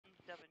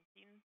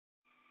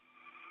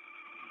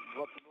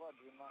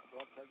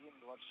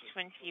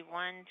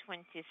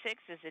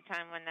21:26 is the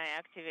time when I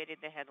activated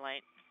the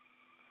headlight.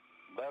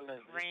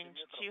 Range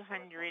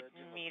 200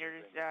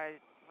 meters.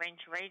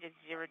 Range rate is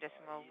 0.1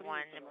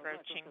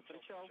 approaching.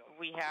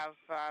 We have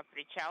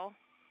pre-chow.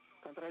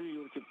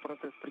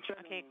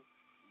 Okay.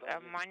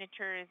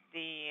 Monitor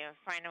the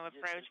final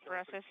approach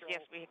process.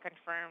 Yes, we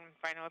confirm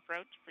final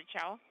approach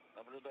pre-chow.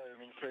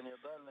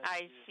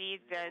 I see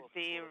that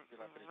the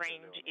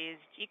range is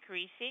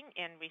decreasing,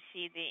 and we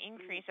see the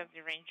increase of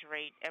the range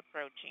rate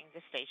approaching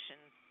the station.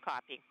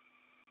 Copy.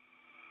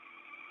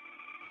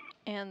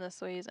 And the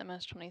Soyuz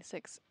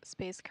MS-26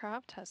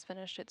 spacecraft has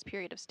finished its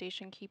period of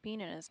station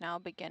keeping and is now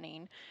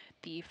beginning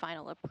the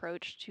final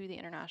approach to the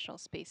International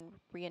Space,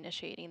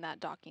 reinitiating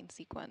that docking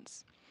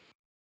sequence.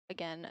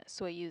 Again,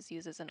 Soyuz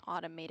uses an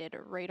automated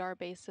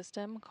radar-based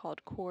system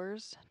called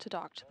CORS to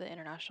dock to the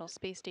International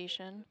Space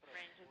Station.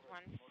 Range is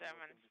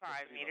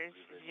 175 meters,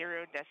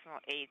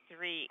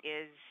 0.83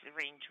 is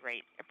range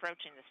rate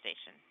approaching the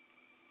station.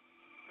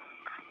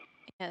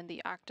 And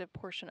the active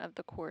portion of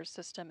the CORS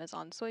system is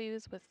on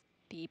Soyuz with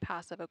the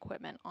passive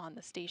equipment on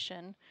the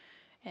station.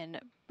 And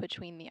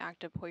between the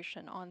active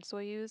portion on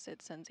Soyuz,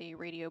 it sends a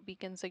radio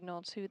beacon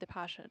signal to the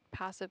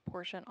passive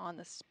portion on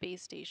the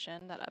space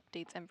station that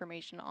updates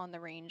information on the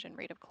range and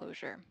rate of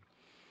closure.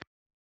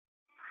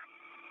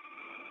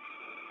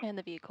 And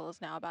the vehicle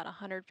is now about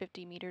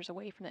 150 meters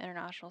away from the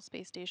International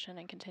Space Station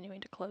and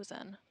continuing to close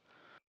in.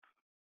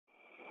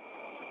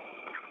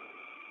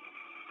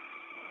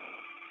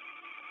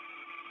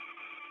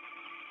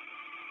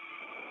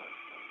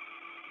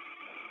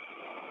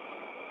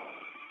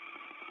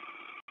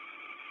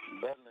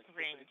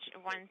 Range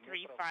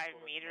 135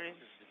 meters.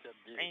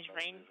 Range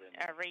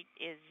rate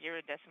is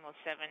 0.79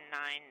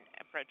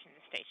 approaching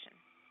the station.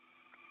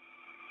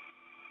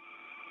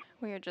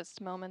 We are just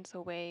moments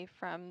away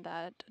from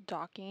that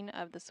docking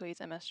of the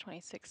Soyuz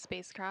MS-26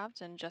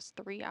 spacecraft, and just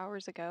 3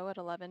 hours ago at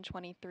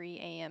 11:23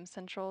 a.m.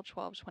 Central,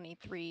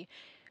 12:23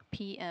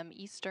 p.m.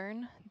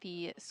 Eastern,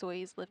 the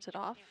Soyuz lifted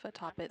off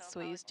atop its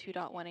Soyuz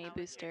 2.1A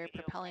booster,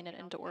 propelling it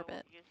into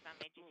orbit. Use some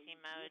AGC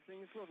mode.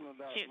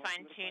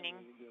 Fine-tuning.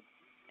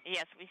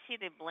 Yes, we see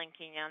the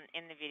blinking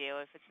in the video.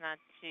 If it's not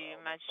too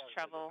much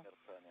trouble,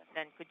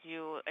 then could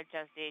you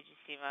adjust the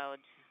AGC mode?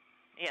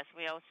 Yes,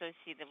 we also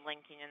see the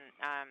blinking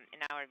in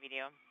our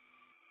video.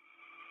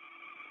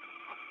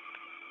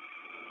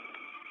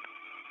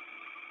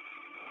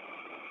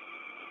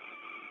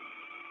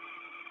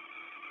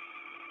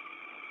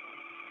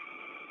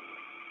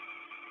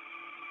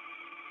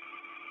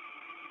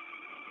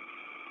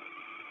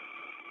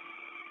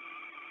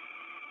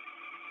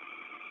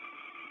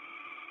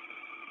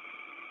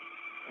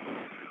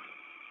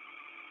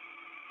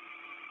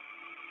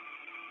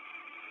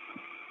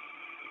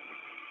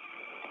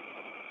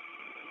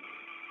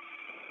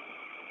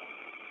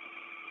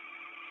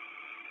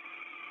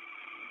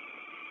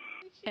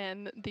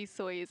 And the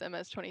Soyuz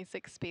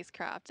MS-26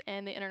 spacecraft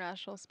and the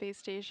International Space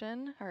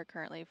Station are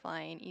currently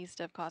flying east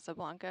of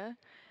Casablanca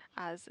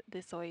as the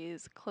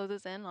Soyuz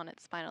closes in on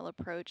its final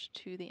approach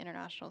to the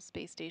International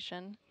Space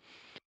Station.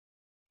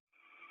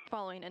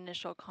 Following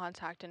initial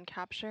contact and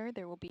capture,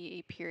 there will be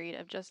a period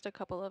of just a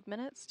couple of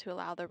minutes to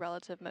allow the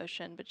relative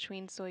motion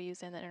between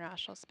Soyuz and the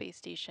International Space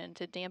Station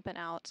to dampen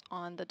out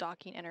on the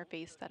docking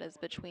interface that is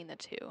between the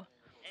two.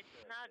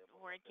 It's not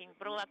working.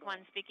 Brulak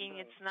One speaking.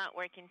 It's not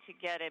working to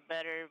get a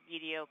better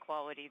video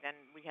quality than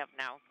we have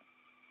now.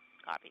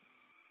 Copy.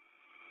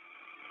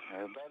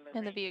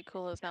 And the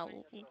vehicle is now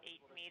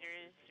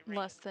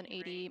less than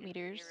 80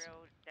 meters.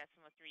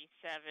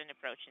 0.37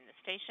 approaching the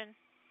station.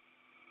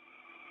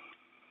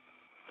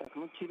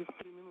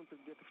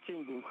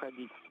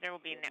 There will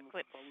be an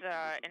eclipse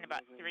in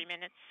about 3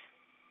 minutes.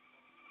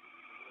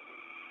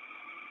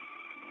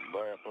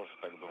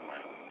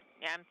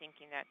 Yeah, I'm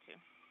thinking that too.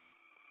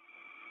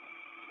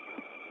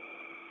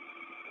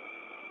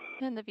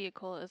 And the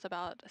vehicle is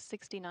about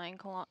 69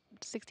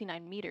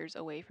 meters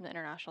away from the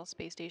International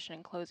Space Station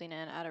and closing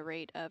in at a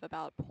rate of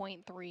about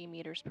 0.3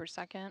 meters per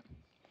second.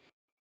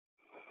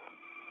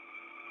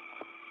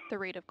 The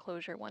rate of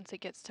closure once it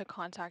gets to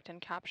contact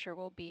and capture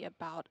will be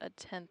about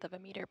 1/10 of a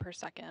meter per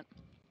second.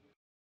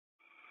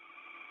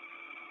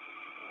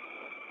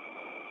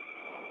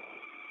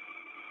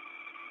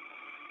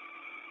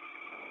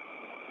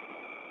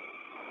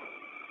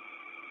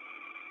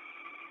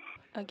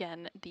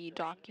 Again, the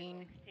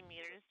docking. 60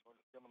 meters.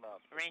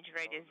 Range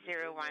rate is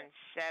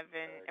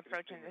 0.17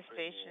 approaching the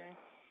station.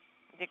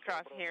 The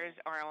crosshairs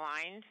are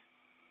aligned.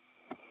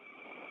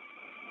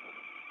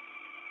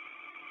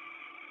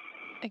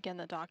 Again,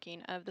 the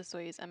docking of the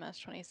Soyuz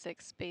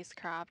MS-26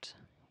 spacecraft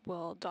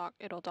will dock.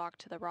 It'll dock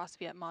to the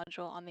Rosviet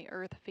module on the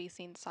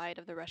Earth-facing side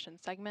of the Russian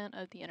segment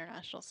of the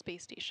International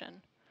Space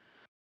Station.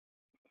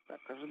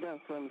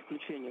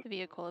 The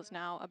vehicle is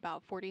now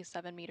about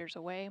 47 meters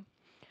away.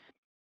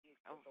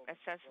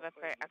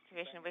 SSVP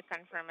activation. We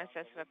confirm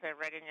SSVP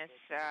readiness.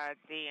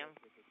 The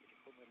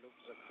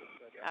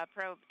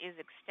probe is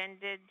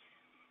extended.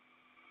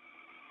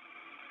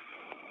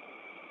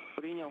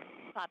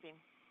 Copy.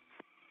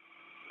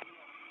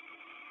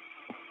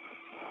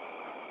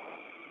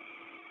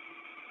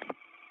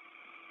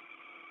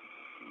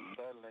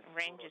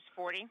 Range is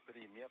 40,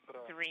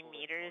 3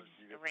 meters.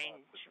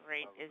 Range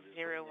rate is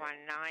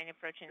 019,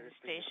 approaching the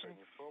station.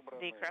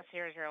 The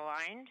crosshairs are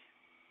aligned.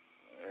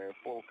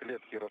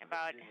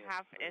 About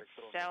half its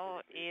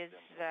cell is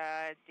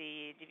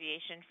the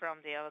deviation from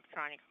the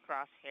electronic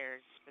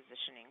crosshairs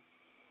positioning.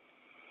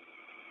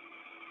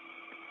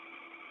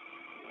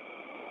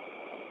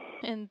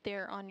 And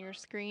there on your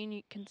screen,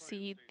 you can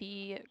see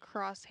the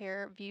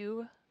crosshair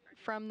view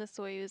from the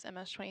Soyuz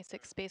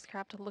MS-26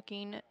 spacecraft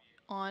looking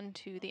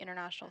onto the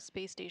International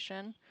Space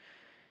Station.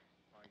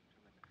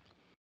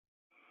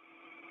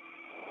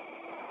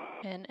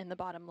 And in the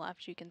bottom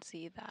left, you can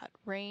see that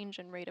range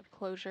and rate of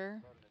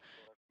closure.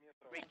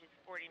 Range is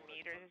 40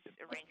 meters.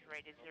 Range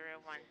rate is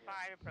 015,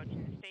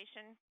 approaching the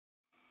station.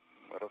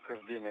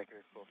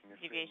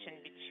 Deviation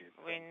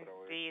between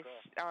the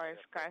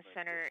sky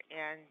center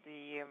and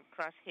the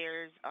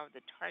crosshairs of the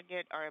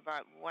target are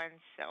about 1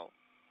 cell.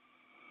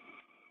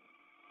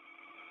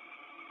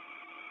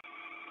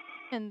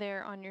 And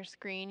there on your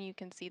screen, you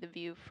can see the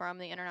view from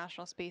the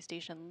International Space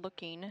Station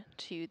looking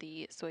to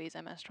the Soyuz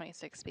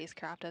MS-26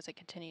 spacecraft as it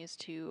continues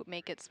to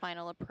make its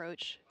final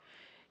approach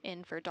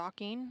in for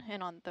docking.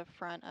 And on the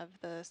front of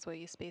the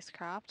Soyuz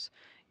spacecraft,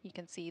 you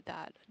can see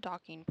that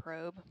docking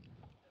probe.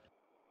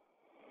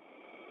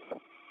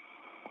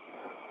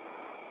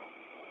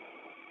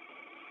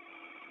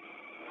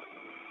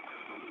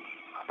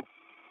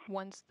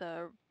 Once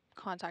the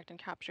contact and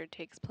capture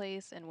takes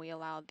place and we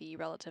allow the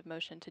relative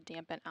motion to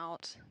dampen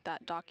out,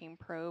 that docking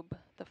probe,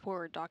 the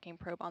forward docking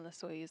probe on the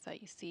Soyuz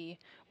that you see,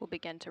 will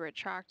begin to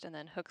retract, and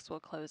then hooks will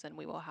close and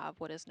we will have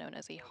what is known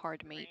as a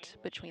hard mate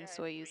between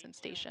Soyuz and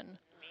station.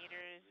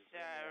 Meters,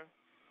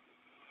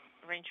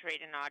 range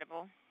rate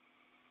inaudible.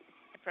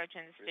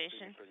 Approaching the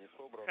station.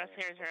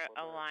 Crosshairs are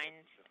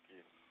aligned.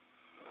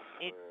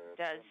 It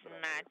does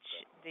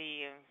match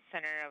the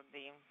center of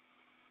the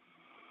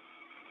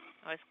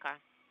OSK.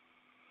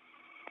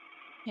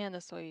 And the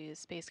Soyuz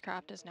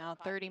spacecraft is now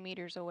 30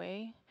 meters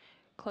away,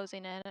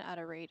 closing in at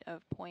a rate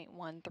of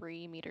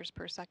 0.13 meters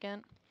per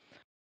second.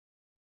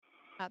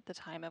 At the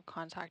time of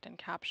contact and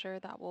capture,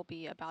 that will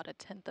be about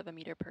 1/10 of a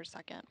meter per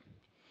second.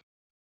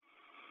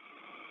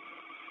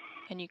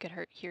 And you could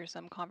hear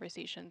some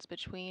conversations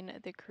between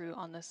the crew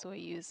on the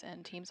Soyuz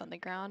and teams on the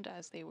ground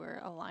as they were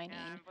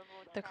aligning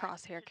the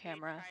crosshair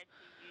camera. Try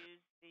to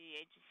use the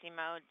HC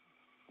mode.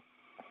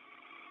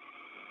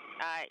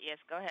 Yes,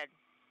 go ahead.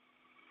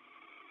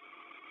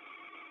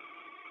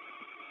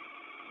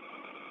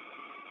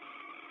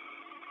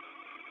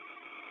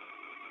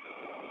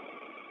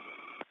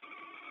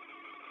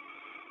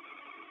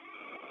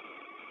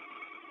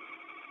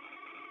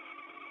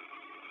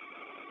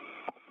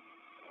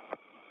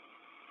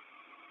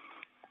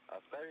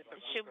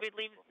 Should we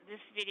leave this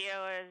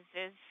video as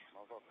is?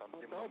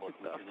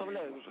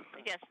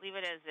 Yes, leave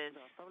it as is.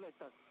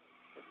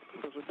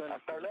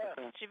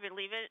 Should we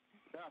leave it?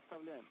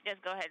 Yes,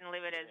 go ahead and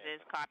leave it as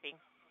is. Copy.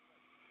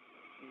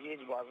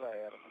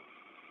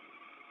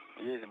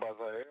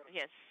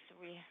 Yes,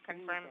 we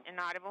confirm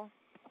inaudible.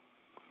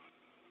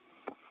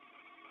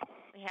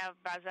 We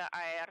have Baza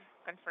Air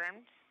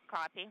confirmed.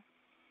 Copy.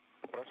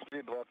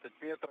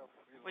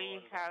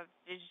 We have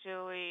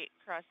visually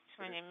crossed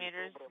 20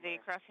 meters. The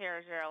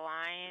crosshairs are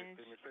aligned.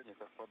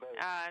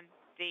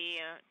 The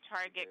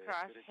target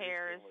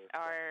crosshairs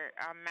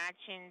are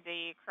matching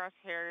the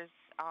crosshairs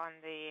on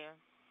the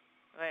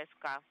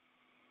OSK.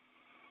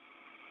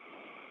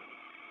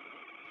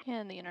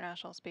 And the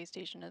International Space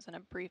Station is in a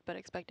brief but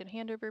expected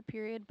handover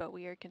period, but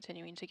we are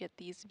continuing to get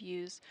these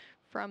views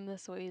from the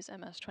Soyuz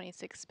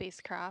MS-26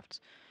 spacecraft.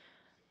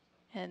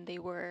 And they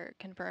were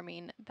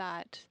confirming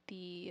that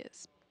the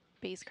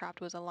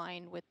spacecraft was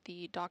aligned with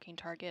the docking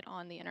target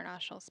on the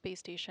International Space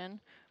Station,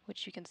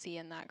 which you can see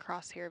in that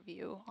crosshair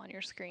view on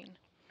your screen.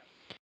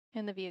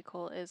 And the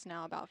vehicle is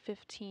now about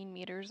 15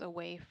 meters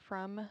away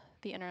from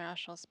the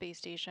International Space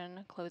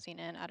Station, closing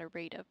in at a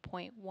rate of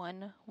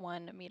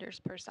 0.11 meters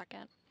per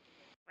second.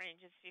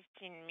 Range is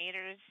 15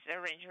 meters.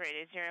 Range rate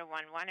is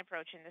 011,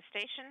 approaching the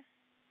station.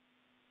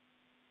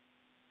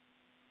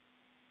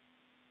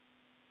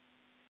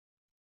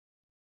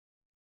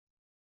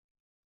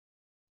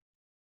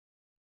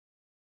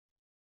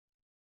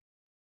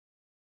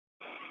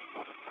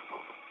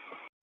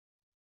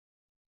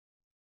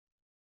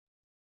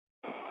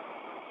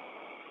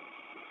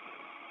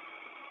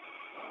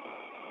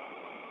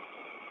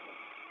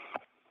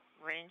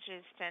 Range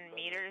is 10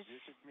 meters.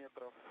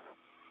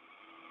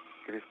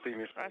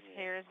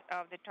 Crosshairs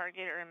of the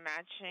target are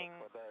matching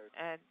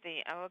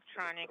the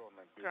electronic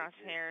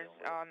crosshairs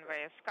on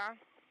OSK.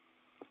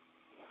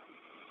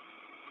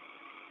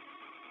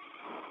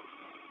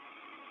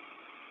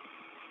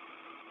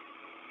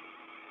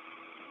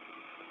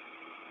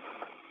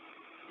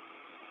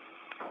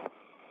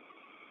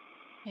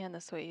 And the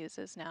Soyuz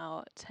is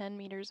now 10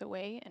 meters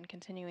away and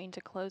continuing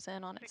to close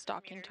in on its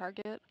docking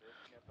target.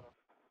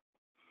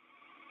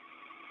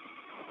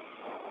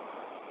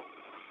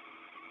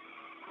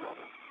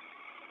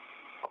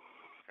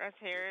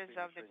 Crosshairs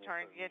of the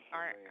target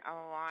are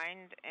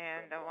aligned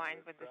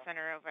with the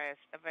center of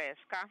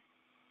OSK.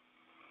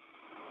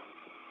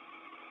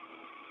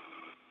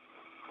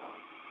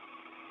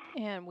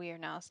 And we are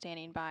now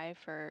standing by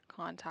for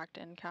contact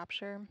and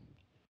capture.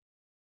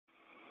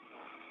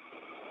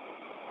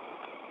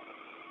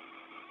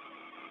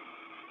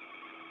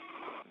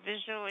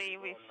 Visually,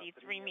 we see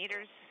 3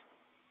 meters.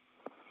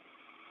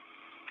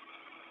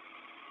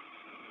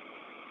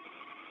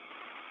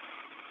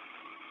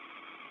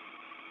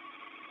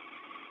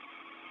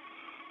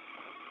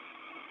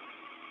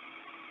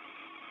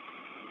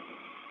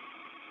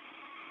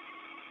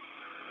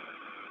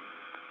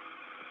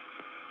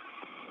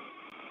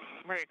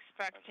 We're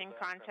expecting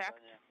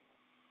contact.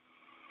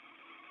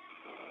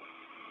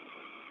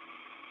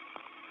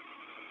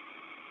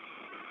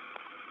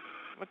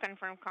 We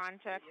confirm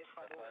contact.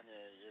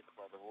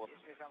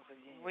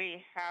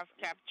 We have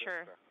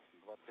capture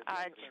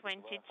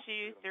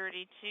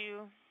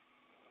 2232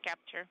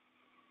 capture.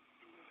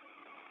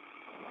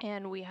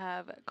 And we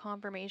have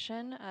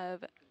confirmation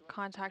of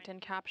contact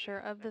and capture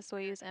of the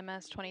Soyuz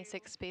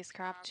MS-26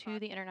 spacecraft to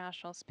the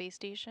International Space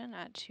Station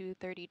at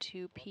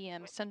 2:32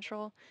 p.m.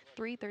 Central,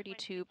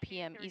 3:32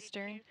 p.m.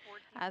 Eastern,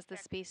 as the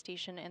space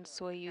station and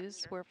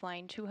Soyuz were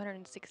flying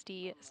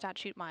 260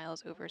 statute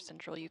miles over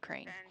central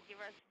Ukraine. And give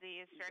us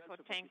the spherical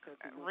tank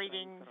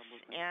readings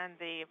and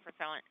the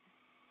propellant.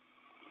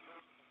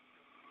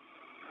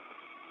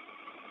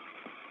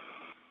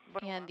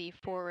 And the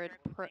forward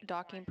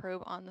docking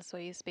probe on the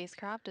Soyuz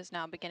spacecraft is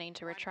now beginning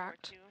to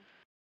retract.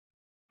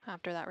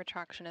 After that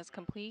retraction is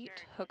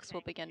complete, hooks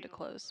will begin to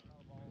close.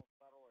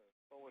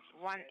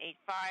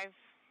 185.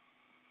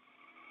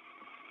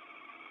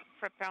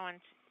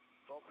 Propellant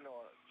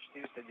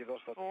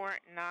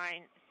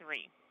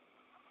 493.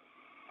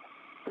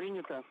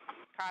 Принято.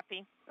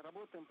 Copy.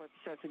 Работаем по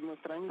 57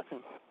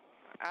 странице.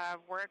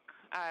 Work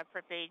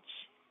per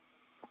page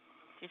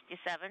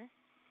 57.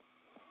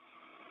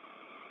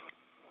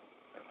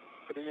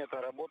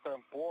 Принято.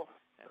 Работаем по...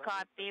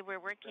 Copy. We're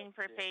working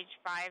per page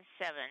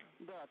 57.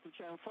 Да,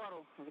 отключаем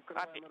фару,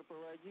 закрываем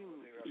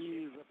РПВ-1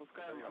 и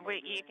запускаем...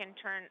 You can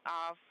turn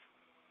off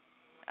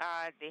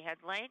the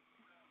headlight.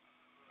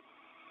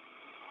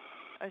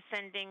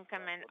 Sending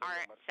command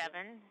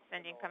R7.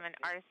 Sending command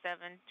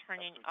R7,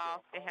 turning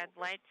off the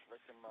headlight.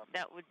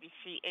 That would be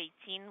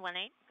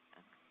C1818.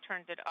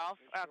 Turned it off.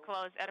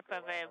 Close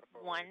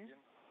RPV1.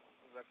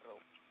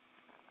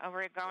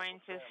 We're going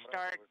to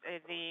start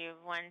the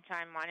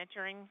one-time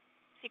monitoring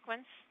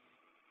sequence.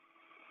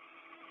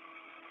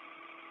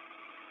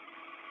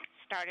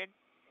 Started.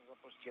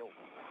 Запустил.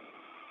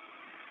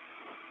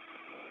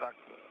 Так.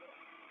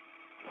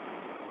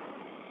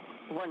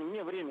 Ваня,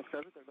 мне время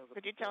скажи, когда...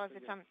 Could you tell us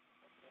it's on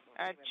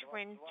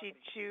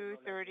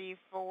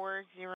 22:34:0?